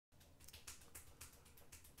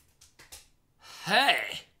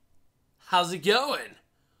Hey, how's it going?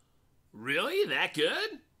 Really? That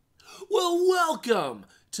good? Well, welcome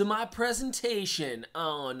to my presentation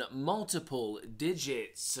on multiple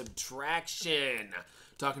digit subtraction.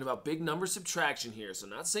 Talking about big number subtraction here, so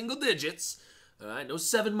not single digits. All right, no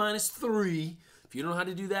 7 minus 3. If you don't know how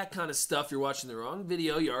to do that kind of stuff, you're watching the wrong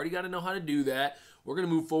video. You already got to know how to do that. We're going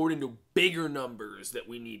to move forward into bigger numbers that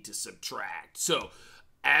we need to subtract. So,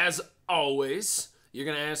 as always, you're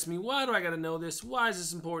going to ask me, why do I got to know this? Why is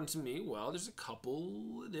this important to me? Well, there's a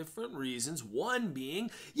couple of different reasons. One being,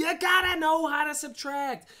 you got to know how to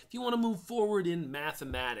subtract if you want to move forward in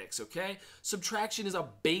mathematics, okay? Subtraction is a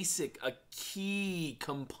key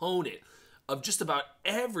component of just about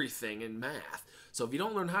everything in math. So if you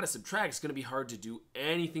don't learn how to subtract, it's going to be hard to do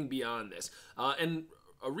anything beyond this. And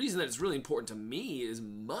a reason that it's really important to me is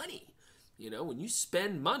money. You know, when you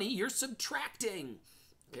spend money, you're subtracting.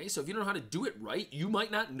 Okay, so if you don't know how to do it right, you might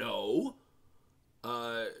not know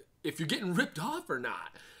if you're getting ripped off or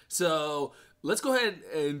not. So let's go ahead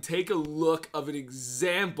and take a look of an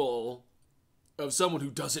example of someone who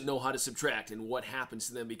doesn't know how to subtract and what happens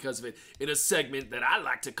to them because of it in a segment that I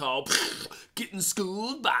like to call Getting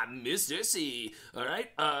Schooled by Mr. C. All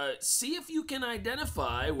right, see if you can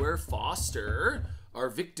identify where Foster, our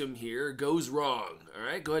victim here, goes wrong. All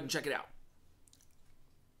right, go ahead and check it out.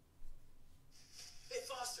 Hey,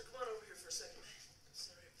 Foster, come on over here for a second.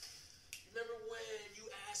 Sorry. Remember when you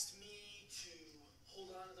asked me to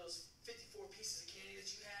hold on to those 54 pieces of candy that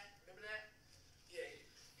you had? Remember that? Yeah.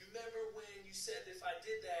 You remember when you said that if I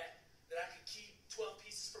did that, that I could keep 12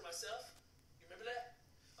 pieces for myself? You remember that?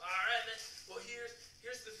 All right, man. Well,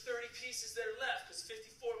 here's the 30 pieces that are left, because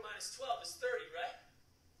 54 minus 12 is 30, right?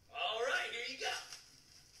 All right, here you go.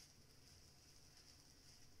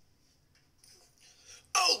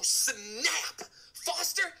 Oh, snap!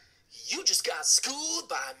 Foster, you just got schooled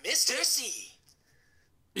by Mr. C.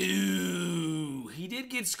 Ooh, he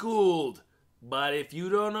did get schooled. But if you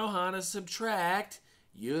don't know how to subtract,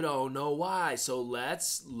 you don't know why. So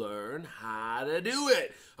let's learn how to do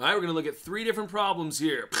it. All right, we're going to look at 3 different problems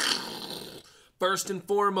here. First and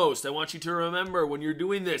foremost, I want you to remember when you're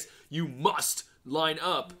doing this, you must line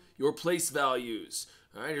up your place values.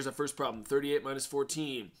 All right, here's our first problem, 38 minus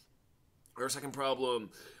 14. Our second problem,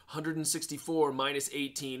 164 minus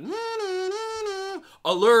 18.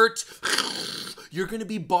 Alert! You're going to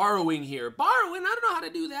be borrowing here. Borrowing? I don't know how to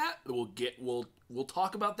do that. We'll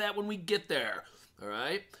talk about that when we get there. All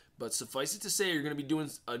right? But suffice it to say, you're going to be doing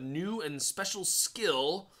a new and special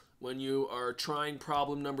skill when you are trying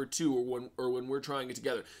problem number 2 or when we're trying it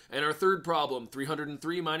together. And our third problem,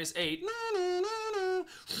 303 minus 8.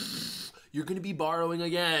 You're going to be borrowing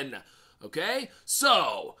again. Okay?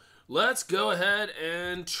 So let's go ahead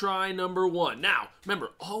and try number 1. Now,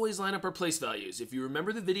 remember, always line up our place values. If you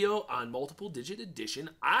remember the video on multiple digit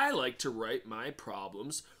addition, I like to write my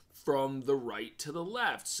problems from the right to the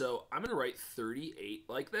left. So I'm going to write 38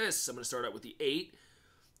 like this. I'm going to start out with the 8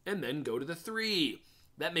 and then go to the 3.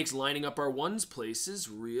 That makes lining up our ones places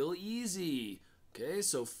real easy. Okay,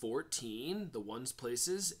 so 14, the ones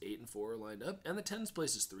places, 8 and 4 are lined up, and the tens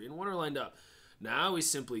places, 3 and 1 are lined up. Now we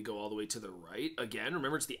simply go all the way to the right. Again,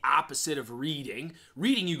 remember it's the opposite of reading.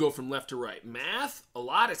 Reading, you go from left to right. Math, a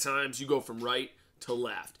lot of times you go from right to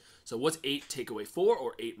left. So what's 8 take away 4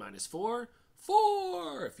 or 8 minus 4?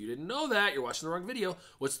 4. If you didn't know that, you're watching the wrong video.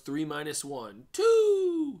 What's 3 minus 1?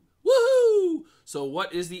 2. Woohoo! So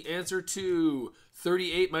what is the answer to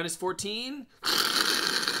 38 minus 14?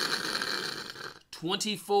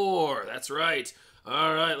 24. That's right.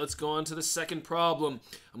 All right, let's go on to the second problem.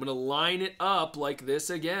 I'm going to line it up like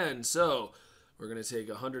this again. So we're going to take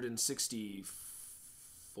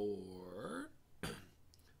 164.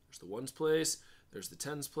 There's the ones place. There's the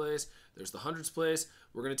tens place. There's the hundreds place.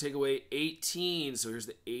 We're going to take away 18. So here's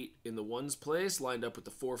the 8 in the ones place, lined up with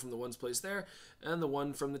the 4 from the ones place there, and the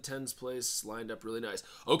 1 from the tens place lined up really nice.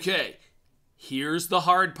 Okay, here's the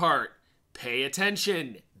hard part. Pay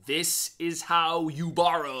attention. This is how you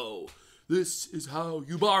borrow. This is how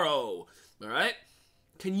you borrow. All right?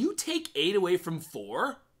 Can you take 8 away from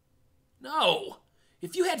 4? No.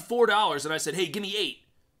 If you had $4 and I said, hey, give me 8,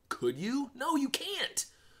 could you? No, you can't.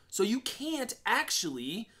 So you can't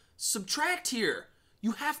actually subtract here.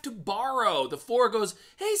 You have to borrow. The 4 goes,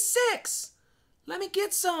 hey, 6, let me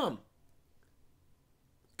get some.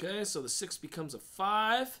 Okay, so the 6 becomes a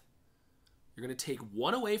 5. You're going to take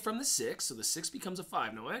 1 away from the 6, so the 6 becomes a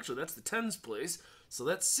 5. Now, actually, that's the tens place, so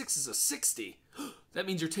that 6 is a 60. That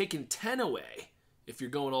means you're taking 10 away if you're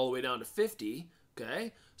going all the way down to 50,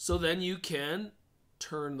 okay? So then you can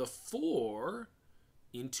turn the 4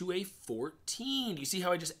 into a 14. Do you see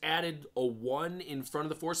how I just added a 1 in front of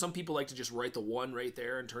the 4? Some people like to just write the 1 right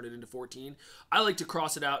there and turn it into 14. I like to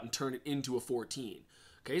cross it out and turn it into a 14.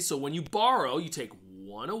 Okay, so when you borrow, you take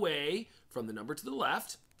 1 away from the number to the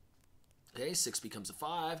left. Okay, 6 becomes a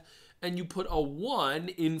 5. And you put a 1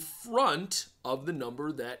 in front of the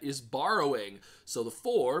number that is borrowing. So the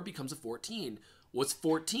 4 becomes a 14. What's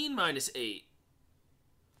 14 minus 8?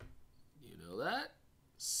 You know that?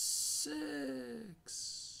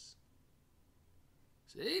 6.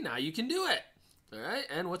 See, now you can do it. All right,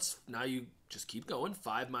 and now you just keep going.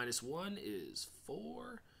 5 minus 1 is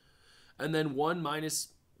 4. And then 1 minus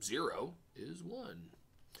 0 is 1.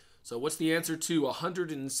 So what's the answer to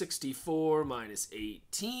 164 minus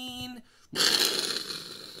 18? I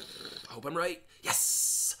hope I'm right.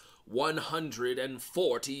 Yes!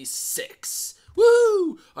 146. Woo!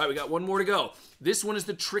 All right, we got one more to go. This one is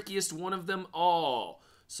the trickiest one of them all.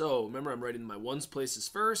 So remember, I'm writing my ones places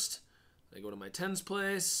first. I go to my tens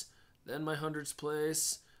place, then my hundreds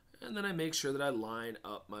place, and then I make sure that I line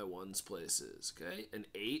up my ones places. Okay, and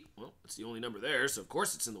 8, well, it's the only number there, so of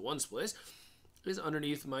course it's in the ones place, is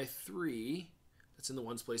underneath my 3. That's in the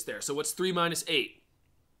ones place there. So what's 3 minus 8?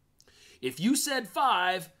 If you said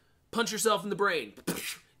 5, punch yourself in the brain.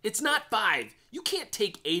 It's not 5. You can't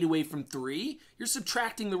take 8 away from 3. You're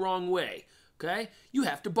subtracting the wrong way. Okay? You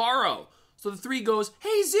have to borrow. So the 3 goes,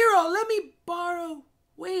 hey, 0, let me borrow.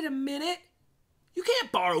 Wait a minute. You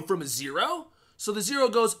can't borrow from a 0. So the 0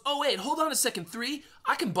 goes, oh, wait, hold on a second, 3.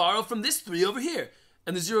 I can borrow from this 3 over here.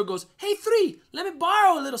 And the 0 goes, hey, 3, let me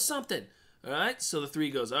borrow a little something. All right? So the 3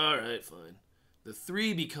 goes, all right, fine. The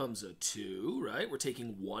 3 becomes a 2, right? We're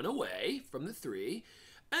taking 1 away from the 3.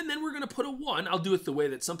 And then we're going to put a 1. I'll do it the way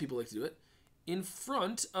that some people like to do it. In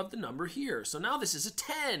front of the number here. So now this is a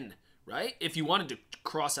 10, right? If you wanted to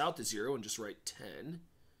cross out the 0 and just write 10,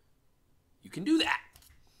 you can do that.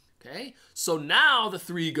 Okay? So now the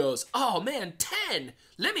 3 goes, oh man, 10.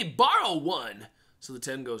 Let me borrow 1. So the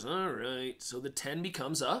 10 goes, all right. So the 10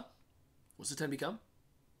 becomes a, what's the 10 become?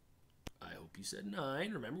 I hope you said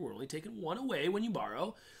 9. Remember, we're only taking 1 away when you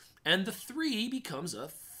borrow. And the 3 becomes a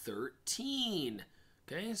 13.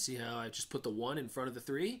 Okay, see how I just put the 1 in front of the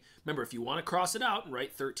 3? Remember, if you want to cross it out and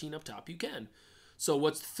write 13 up top, you can. So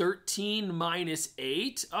what's 13 minus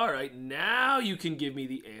 8? All right, now you can give me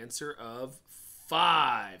the answer of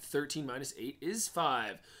 5. 13 minus 8 is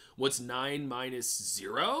 5. What's 9 minus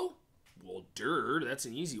 0? Well, that's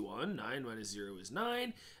an easy one. 9 minus 0 is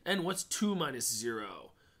 9. And what's 2 minus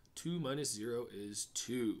 0? 2 minus 0 is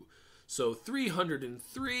 2. So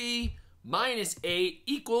 303 minus 8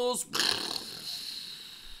 equals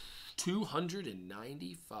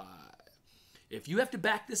 295. If you have to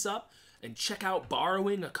back this up and check out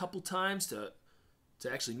borrowing a couple times to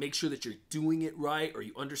actually make sure that you're doing it right or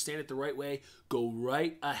you understand it the right way, go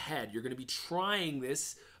right ahead. You're going to be trying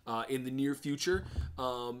this in the near future,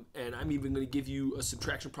 and I'm even going to give you a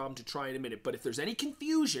subtraction problem to try in a minute. But if there's any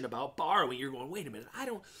confusion about borrowing, you're going, wait a minute,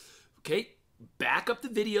 okay, back up the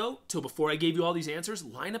video till before I gave you all these answers,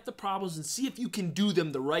 line up the problems and see if you can do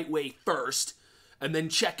them the right way first, and then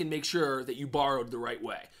check and make sure that you borrowed the right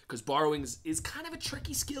way. Because borrowing is kind of a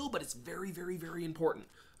tricky skill, but it's very, very, very important.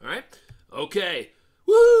 All right? Okay.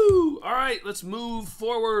 Woo! All right, let's move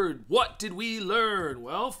forward. What did we learn?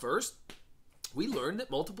 Well, first, we learned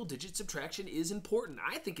that multiple digit subtraction is important.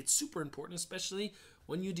 I think it's super important, especially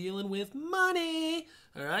when you're dealing with money.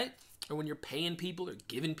 All right? Or when you're paying people or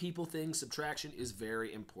giving people things, subtraction is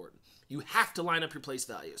very important. You have to line up your place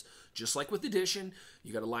values. Just like with addition,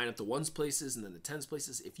 you got to line up the ones places and then the tens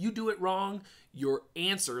places. If you do it wrong, your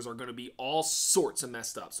answers are going to be all sorts of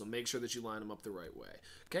messed up. So make sure that you line them up the right way.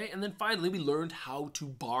 Okay, and then finally, we learned how to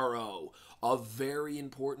borrow. A very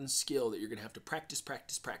important skill that you're going to have to practice,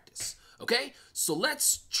 practice, practice. Okay, so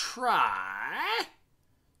let's try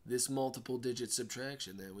this multiple digit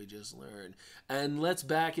subtraction that we just learned. And let's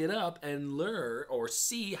back it up and learn or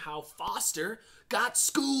see how Foster got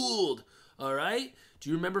schooled. All right? Do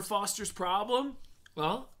you remember Foster's problem?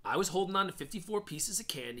 Well, I was holding on to 54 pieces of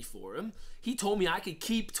candy for him. He told me I could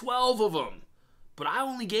keep 12 of them, but I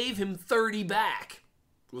only gave him 30 back.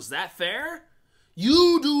 Was that fair?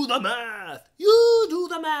 You do the math. You do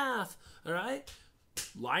the math. All right?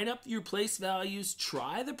 Line up your place values,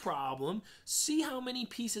 try the problem, see how many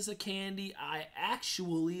pieces of candy I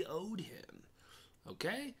actually owed him.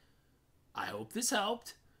 Okay? I hope this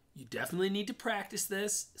helped. You definitely need to practice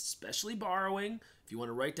this, especially borrowing. If you want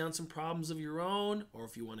to write down some problems of your own, or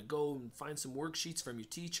if you want to go and find some worksheets from your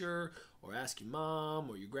teacher, or ask your mom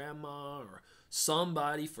or your grandma or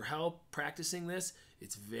somebody for help practicing this,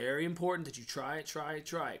 it's very important that you try it,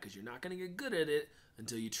 because you're not going to get good at it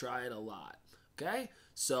until you try it a lot. Okay?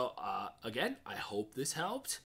 So, again, I hope this helped.